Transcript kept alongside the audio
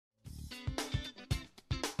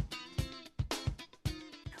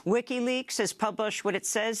WikiLeaks has published what it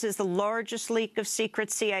says is the largest leak of secret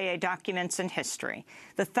CIA documents in history.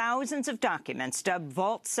 The thousands of documents, dubbed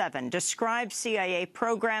Vault 7, describe CIA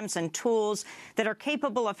programs and tools that are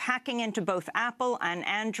capable of hacking into both Apple and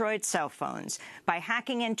Android cell phones. By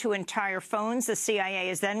hacking into entire phones, the CIA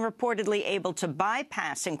is then reportedly able to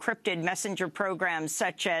bypass encrypted messenger programs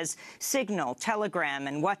such as Signal, Telegram,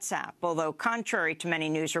 and WhatsApp, although contrary to many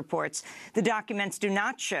news reports, the documents do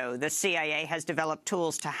not show the CIA has developed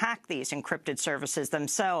tools to hack these encrypted services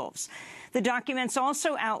themselves. The documents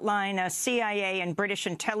also outline a CIA and British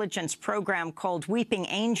intelligence program called Weeping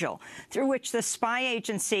Angel, through which the spy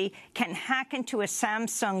agency can hack into a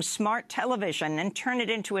Samsung smart television and turn it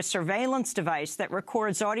into a surveillance device that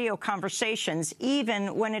records audio conversations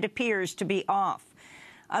even when it appears to be off.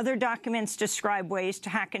 Other documents describe ways to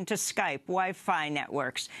hack into Skype, Wi-Fi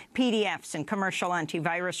networks, PDFs, and commercial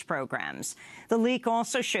antivirus programs. The leak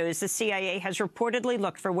also shows the CIA has reportedly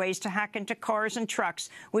looked for ways to hack into cars and trucks,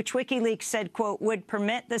 which WikiLeaks said, quote, would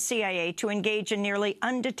permit the CIA to engage in nearly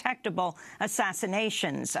undetectable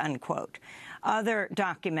assassinations, unquote. Other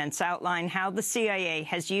documents outline how the CIA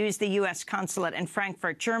has used the U.S. consulate in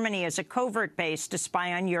Frankfurt, Germany, as a covert base to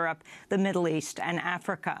spy on Europe, the Middle East, and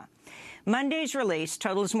Africa. Monday's release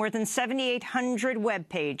totals more than 7,800 web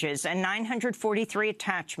pages and 943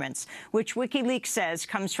 attachments, which WikiLeaks says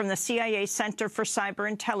comes from the CIA Center for Cyber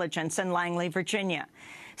Intelligence in Langley, Virginia.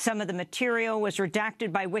 Some of the material was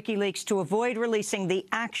redacted by WikiLeaks to avoid releasing the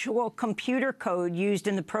actual computer code used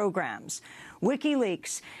in the programs.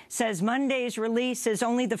 WikiLeaks says Monday's release is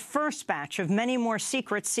only the first batch of many more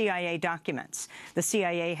secret CIA documents. The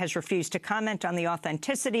CIA has refused to comment on the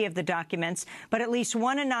authenticity of the documents, but at least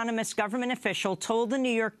one anonymous government official told the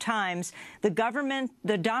New York Times the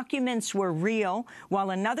documents were real,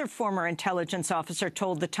 while another former intelligence officer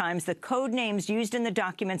told the Times the code names used in the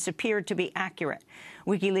documents appeared to be accurate.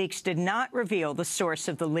 WikiLeaks did not reveal the source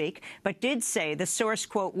of the leak, but did say the source,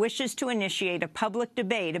 quote, wishes to initiate a public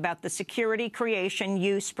debate about the security, creation,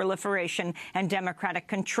 use, proliferation, and democratic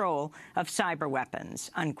control of cyber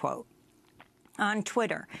weapons, unquote. On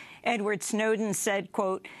Twitter, Edward Snowden said,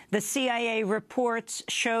 quote, the CIA reports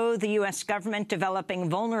show the U.S. government developing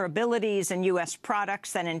vulnerabilities in U.S.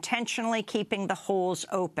 products and intentionally keeping the holes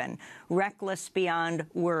open. Reckless beyond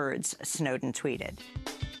words, Snowden tweeted.